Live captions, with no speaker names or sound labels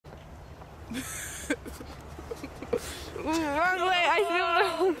Wrong way. I feel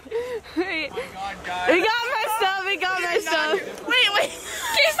wrong. Wait. Oh my God, guys. It got messed up. It got messed up. Wait. Wait,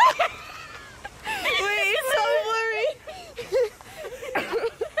 it's so blurry.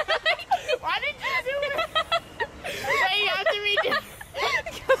 Why did you do it? Wait, you have to redo it.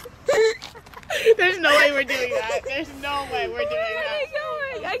 There's no way we're doing that. There's no way we're doing that.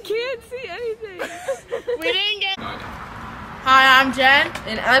 I can't see anything. We didn't get. Hi, I'm Jen.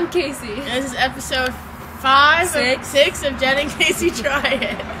 And I'm Casey. And this is episode 5 Six. of Jen and Casey Try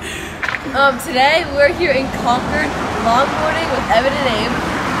It. Today we're here in Concord longboarding with Evan and Abe.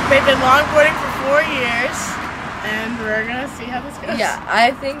 They've been longboarding for 4 years, and we're gonna see how this goes. Yeah,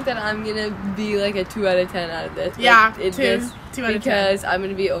 I think that I'm gonna be like a 2 out of 10 out of this. Yeah, Like, 2 out of 10. Because I'm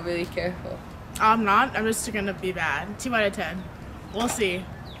gonna be overly careful. I'm not. I'm just gonna be bad. 2 out of 10. We'll see.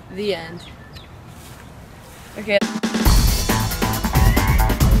 The end. Okay.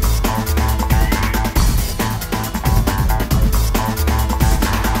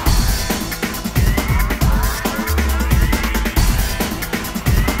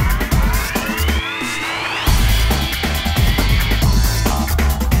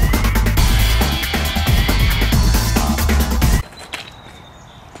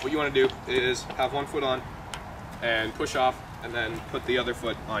 What you want to do is have one foot on and push off and then put the other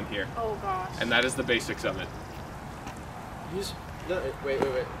foot on here. Oh gosh. And that is the basics of it. Use no, wait.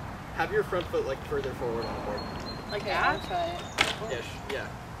 Have your front foot like further forward on the board. Like that? Ish. Yeah.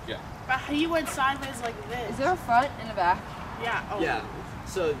 But he went sideways like this. Is there a front and a back? Yeah. Oh. Yeah.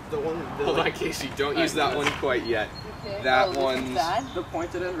 So the one. Hold on, Casey. Don't use that one quite yet. Okay. That one's. The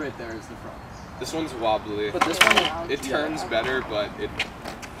pointed end right there is the front. This one's wobbly. But this one. It turns better, but it.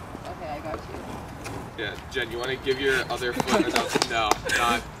 Okay, I got you. Yeah, Jen, you want to give your other foot enough? No,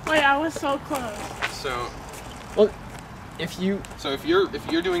 not. Wait, I was so close. So If you. if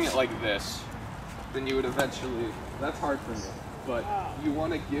you're doing it like this, then you would eventually. That's hard for me. But you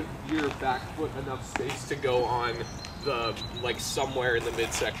want to give your back foot enough space to go on the somewhere in the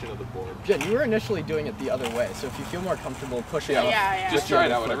midsection of the board. Jen, you were initially doing it the other way, so if you feel more comfortable pushing off. Yeah. Just try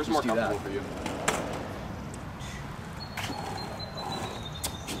it out. Whatever's more Just do that. comfortable for you.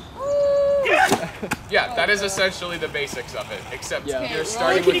 Yeah, that is essentially the basics of it. Except Yeah. you're Wait,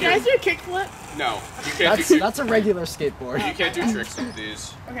 starting can with you guys do a kickflip? No, you can't do. That's a regular skateboard. You can't do tricks with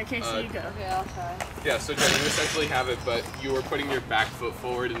these. Okay, Casey, you go. Okay, I'll try. Yeah, so Jen, you essentially have it, but you were putting your back foot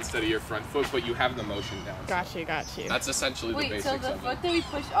forward instead of your front foot, but you have the motion down. Got you. That's essentially the Wait, basics so the of foot it. that we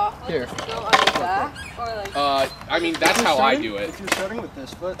push off with Here. is still on the back? Or like... I mean, that's how I do it. If you're starting with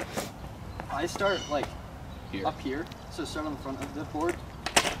this foot, I start like Here. up here. So start on the front of the board,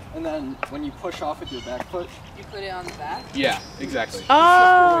 and then when you push off with your back foot, You put it on the back? Yeah, exactly.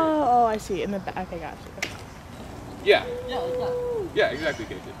 Oh, I see. In the back. Okay, got you. Yeah, yeah, like that. yeah, exactly,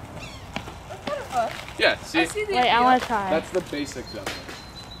 Casey. That's kind of fun. Yeah, see? I see the Wait, I appeal. want to try. That's the basics of it.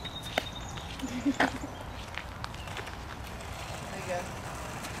 There you go.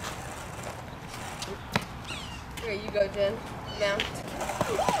 Here, you go, Jen. Mount.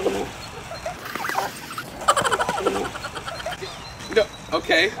 No,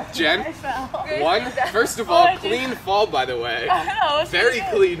 okay, Jen. I fell. First of all, clean fall, by the way. I know. It's Very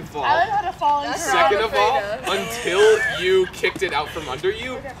clean fall. I learned how to fall in That's front. Second I'm of all, afraid of. until you kicked it out from under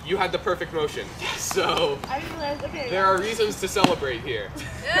you, you had the perfect motion. So, I didn't realize. Okay. there are reasons to celebrate here.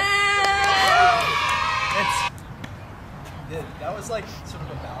 That was like sort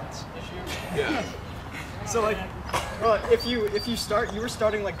of a balance issue. Yeah. So like, if you start, you were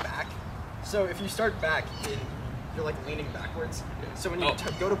starting like back. So if you start back, you're like leaning backwards. So when you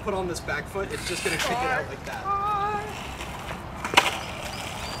go to put on this back foot, it's just gonna kick it out like that.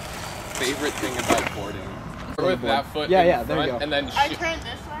 Favorite thing about boarding. With that foot Yeah, in yeah, there you front, go. and then I turn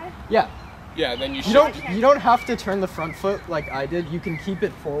this way. Yeah. yeah, then you You don't have to turn the front foot like I did. You can keep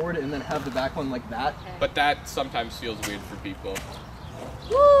it forward and then have the back one like that. But that sometimes feels weird for people.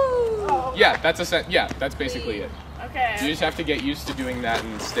 Woo! Oh. Yeah, that's that's basically it. Okay. You just have to get used to doing that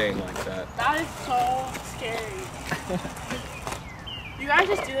and staying like that. That is so scary. You guys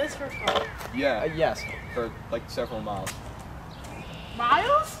just do this for fun? Yeah, Yes. for like several miles.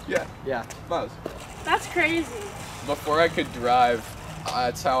 Miles? Yeah, Yeah. miles. That's crazy. Before I could drive,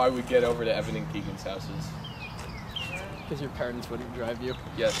 that's how I would get over to Evan and Keegan's houses. Because your parents wouldn't drive you.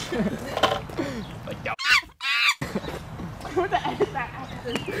 Yes. Like, yeah. What the heck is that?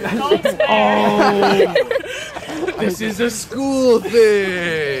 Don't swear. This is a school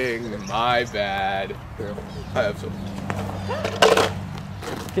thing. My bad. I have some.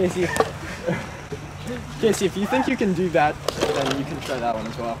 Casey. Casey, if you think you can do that, then you can try that one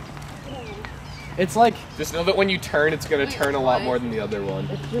as well. It's like Just know that when you turn, it's gonna turn a lot more than the other one.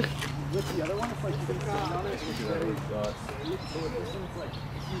 With the other one, it's like you can stand on it. It's very safe. But with this one, it's like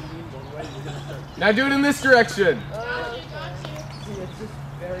if you lean one way, you're gonna start. Now do it in this direction. See, it's just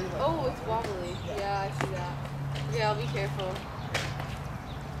very like. Oh, it's wobbly. Yeah, I see that. Yeah, I'll be careful.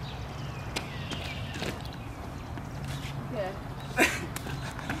 Yeah.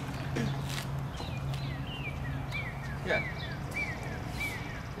 Yeah.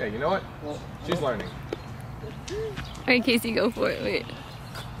 Yeah, you know what? Well, she's learning. Alright, Casey, go for it. Wait.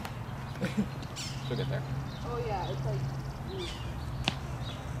 She'll get there. Oh, yeah, it's like.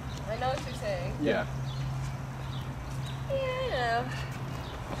 I know what you're saying. Yeah. Yeah,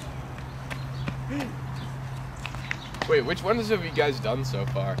 I know. Wait, which ones have you guys done so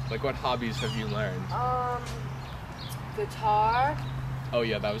far? Like, what hobbies have you learned? Guitar, Oh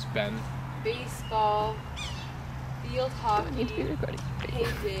yeah, that was Ben. baseball, field hockey, Painting,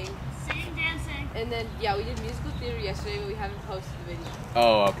 Singing, dancing. and then yeah, we did musical theater yesterday, but we haven't posted the video.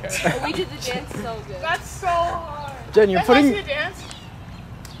 Oh, okay. But we did the dance so good. That's so hard. Jen, you're You guys wanna putting. see the dance?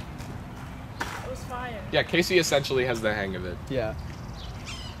 It was fire. Yeah, Casey essentially has the hang of it. Yeah,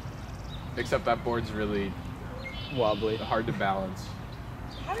 Except that board's really wobbly. hard to balance.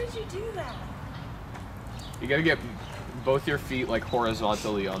 How did you do that? You gotta get both your feet like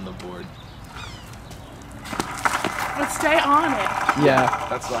horizontally on the board. But stay on it. Yeah,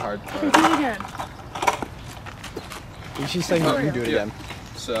 That's the hard Do part. it again. she's saying you can do it Yeah. again.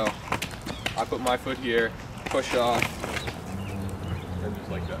 So, I put my foot here, push off, and just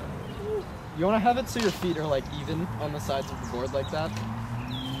like that. You want to have it so your feet are like even on the sides of the board like that?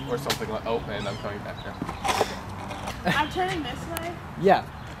 Or something like, oh, and I'm coming back now. I'm turning this way. Yeah.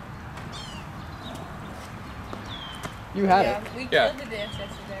 You had Yeah, it. we Yeah. killed the dance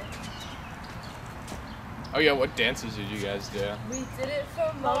yesterday. Oh yeah, what dances did you guys do? We did it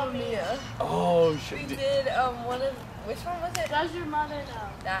for Mamma Mia. Oh We shit. did one of which one was it? Does your mother know?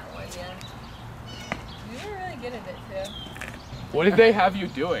 That one, yeah. We were really good at it too. What did they have you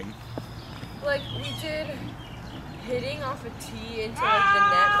doing? Like we did hitting off a tee into like the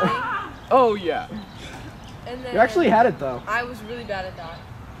net thing, Oh yeah. and then You actually had it though. I was really bad at that.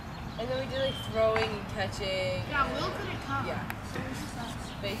 And then we did like throwing and catching. Yeah, Will couldn't come. Yeah, So it was just us.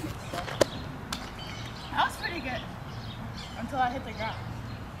 basic stuff. That was pretty good. Until I hit the ground.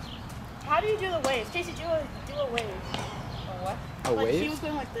 How do you do the waves? Casey, do a wave. Or what? A Like he wave? was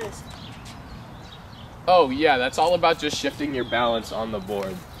going like this. Oh yeah, that's all about just shifting your balance on the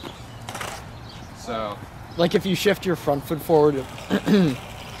board. So, Like if you shift your front foot forward.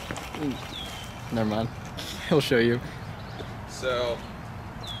 Never mind. He'll show you. so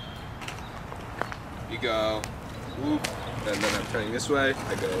you go, whoop, and then I'm turning this way.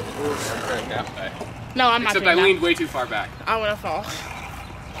 I go, whoop, I'm turning that way. No, I'm Except not I doing leaned way too far back. that. I wanna fall.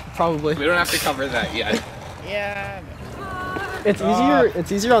 Probably. We don't have to cover that yet. Yeah. It's easier.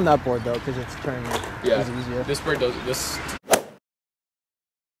 It's easier on that board though, because it's turning. Yeah. It's easier. This bird does this.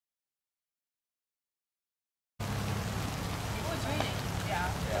 Oh, it's raining. Yeah.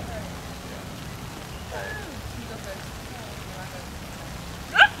 You go first.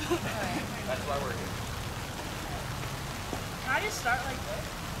 That's why we're here. Can I just start like this?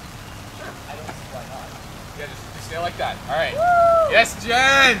 I don't see why not. Yeah, just stay like that. All right. Yes,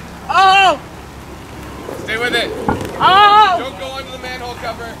 Jen. Oh! Stay with it. Oh! Don't go under the manhole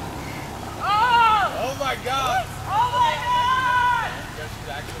cover. Oh! Oh my God. Oh my god! Yeah, she's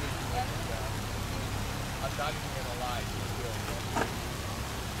actually. I'm not even gonna lie. She's doing it.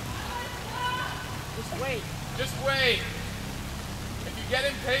 Just wait. Just wait. If you get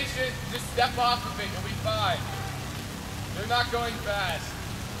impatient, just step off of it. You'll be fine. They're not going fast.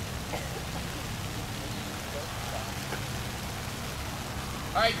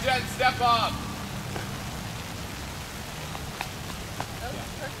 All right, Jen, step off. That was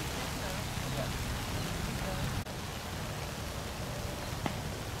perfect.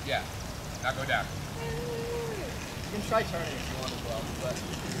 Yeah. Now go down. You can try turning if you want as well, but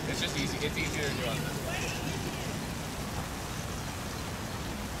It's just easy. It's easier to do on this way.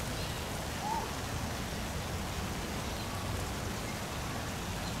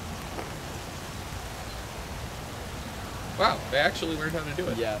 Wow, they actually learned how to do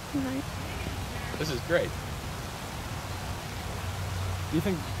it. yeah. This is great. Do you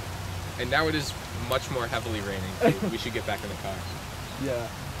think? And now it is much more heavily raining. So we should get back in the car. Yeah.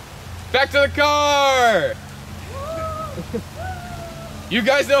 Back to the car! You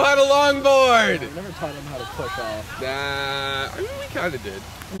guys know how to longboard! I've never taught him how to push off. Nah, I mean, we kind of did.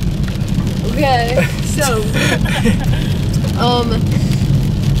 Okay, so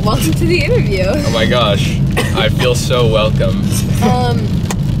welcome to the interview. Oh my gosh, I feel so welcome.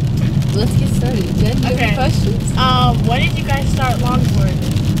 Let's get started. Jen, do you have Okay. any questions? When did you guys start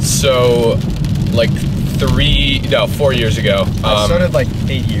longboarding? So, like 4 years ago. I started like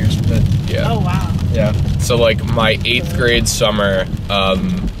 8 years, but Yeah. Oh wow. yeah. So like my 8th grade summer,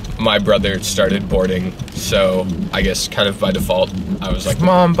 my brother started boarding. So I guess kind of by default, I was like,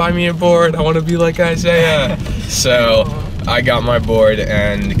 Mom, buy me a board. I want to be like Isaiah. So I got my board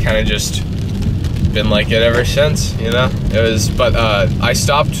and kind of just been like it ever since, you know? But I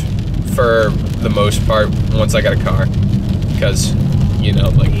stopped for the most part once I got a car. Because, you know,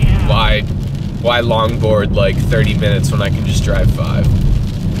 like why longboard like 30 minutes when I can just drive 5?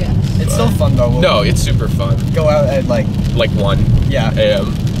 Yeah. It's still fun though. We'll No, it's super fun. go out at like 1 yeah. a.m.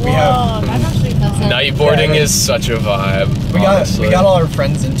 We have That's actually fun. Night boarding Yeah, is such a vibe. we got all our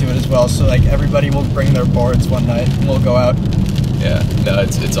friends into it as well. So like everybody will bring their boards one night and we'll go out. Yeah, no,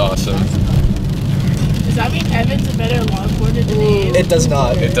 it's awesome. Does that mean Evan's a better longboarder than Abe? It does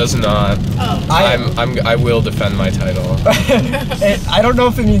not. It does not. Oh. I will defend my title. I don't know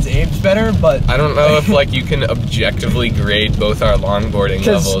if it means Abe's better, but I don't know if like you can objectively grade both our longboarding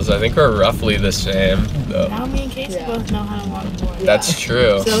 'Cause- levels. I think we're roughly the same. Though. Now me and Casey both know how to longboard. That's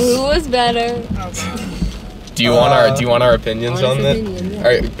true. So who was better? Oh god. Do you want our opinions on Honest that? opinion, yeah. All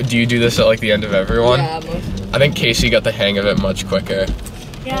right, do you do this at like the end of everyone? Yeah, most. I think Casey got the hang of it much quicker.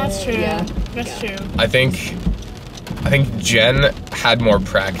 Yeah, that's true. Yeah. That's true. I think Jen had more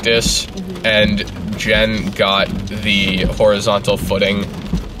practice, and Jen got the horizontal footing.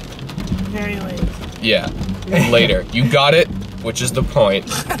 Very late. Yeah, later. You got it, which is the point.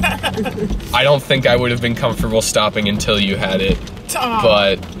 I don't think I would have been comfortable stopping until you had it, Aw.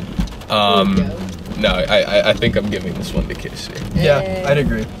 but no, I think I'm giving this one to Casey. yeah, I'd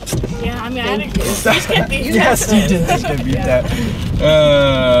agree. Yeah, I mean, I had Thank a you. just get these. Yes, you did just get beat that.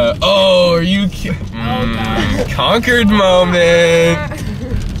 Are you conquered moment?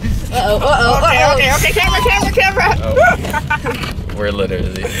 Okay, camera. Oh, we're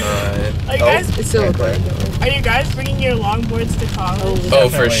literally fine. Are you guys? It's still recording. Are you guys bringing your longboards to college? Oh,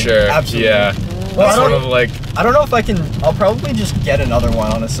 for Definitely. sure. Absolutely. Yeah. Well, It's I sort don't- of like, I don't know if I can. I'll probably just get another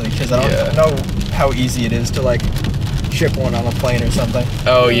one, honestly, because I don't know how easy it is to like ship one on a plane or something.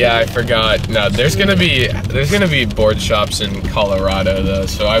 oh yeah, I forgot. No, there's gonna be board shops in Colorado though,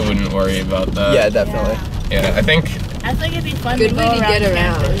 so I wouldn't worry about that. Yeah, definitely. Yeah, I think. I think it'd be fun Good to way go to around get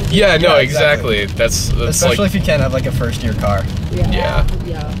campus. around. Yeah, no, Yeah, exactly. That's Especially like. if you can't have like a first year car. Yeah.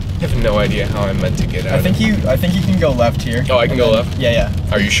 Yeah. I have no idea how I'm meant to get out. I think you can go left here. Oh, I can go left? Yeah.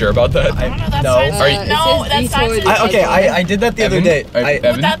 Are you sure about that? I don't know. That's No. science. Are you- No, it that's says science. detour. Okay, I did that the other Evan? day. Are- I,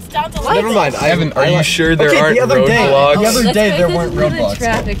 Evan? That's down to never mind. Evan, are you sure there okay, aren't the other day, roadblocks? the other Let's day make there this weren't a little roadblocks.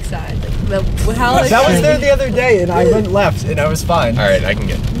 traffic sign. How That was there the other day, and I went left, and I was fine. All right, I can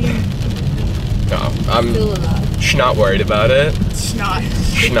get. No, I'm Still alive. not worried about it. Snot.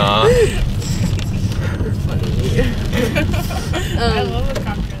 Schna. I love a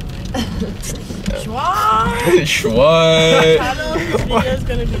cocktail. Schwa. Schwat. Title of this video is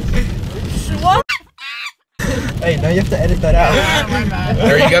gonna be Schwa. Hey, now you have to edit that out. Ah, my bad.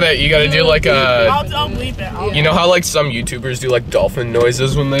 Or you gotta do like a. I'll bleep it. You know how like some YouTubers do like dolphin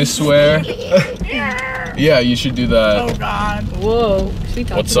noises when they swear? Yeah, you should do Oh that. god. Whoa. Should we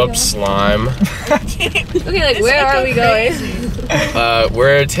talk What's about up, slime? Okay, like It's where like are a we going? crazy-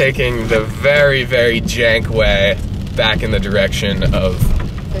 We're taking the very, very jank way back in the direction of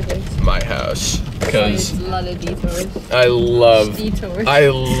Perfect. my house. Because It's a lot of detours. I love Detours.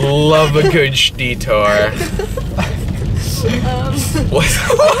 a good detour. What?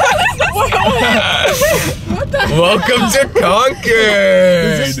 Welcome to Is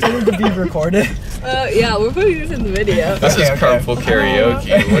this Concord! still to be recorded? Yeah, we're putting this in the video. This is Okay. Carpool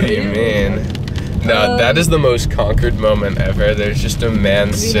Karaoke. What do you mean? No, that is the most Concord moment ever. There's just a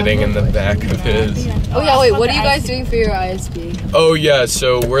man sitting in the back of his. Oh yeah, wait, what are you guys doing for your ISB? Oh yeah,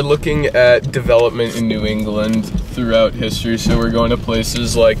 so we're looking at development in New England throughout history. So we're going to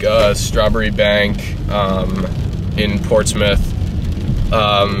places like Strawberry Bank in Portsmouth,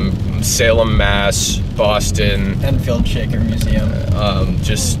 Salem, Mass, Boston, Enfield Shaker Museum.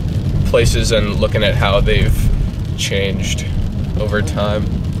 just places and looking at how they've changed over time.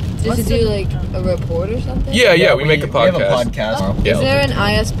 Just to do like a report or something? Yeah, we make a podcast. We have a podcast. Yeah, Is there an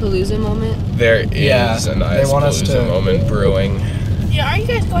IS Palooza moment? there is Yeah, an they want us Palooza to- moment brewing. Yeah, are you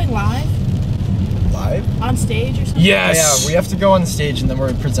guys going live Live? on stage or something? Yes. Yeah, we have to go on stage and then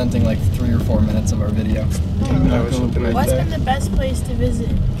we're presenting like 3 or 4 minutes of our video. I was hoping I'd- What's been the best place to visit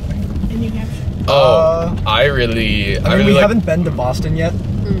in New Hampshire? I really I mean, we like. haven't been to Boston yet,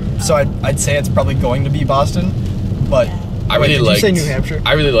 so I'd say it's probably going to be Boston. But I really did liked. you say New Hampshire?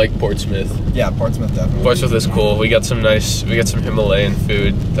 I really like Portsmouth. Yeah, Portsmouth definitely. Portsmouth is cool. We got some Himalayan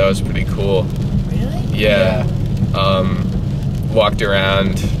food. That was pretty cool. Really? Yeah. Walked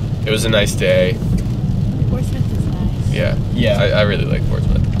around It was a nice day. Portsmouth is nice. Yeah. Yeah. I really like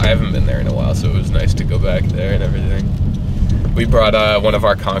Portsmouth. I haven't been there in a while, so it was nice to go back there and everything. We brought one of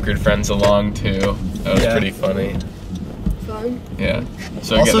our Concord friends along too. That was pretty funny. Fun. Yeah.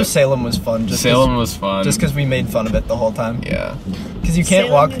 So Also, Salem was fun. Salem was fun. Just because we made fun of it the whole time. Yeah. Because you can't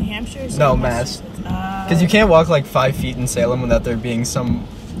Salem, walk. New Hampshire, or No, Salem, Mass. Massachusetts? Because you can't walk like 5 feet in Salem without there being some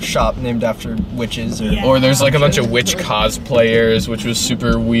shop named after witches or. Yeah. Or there's like a bunch of witch cosplayers, which was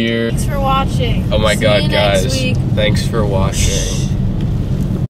super weird. Thanks for watching. Oh my See god, you next guys. week. Thanks for watching.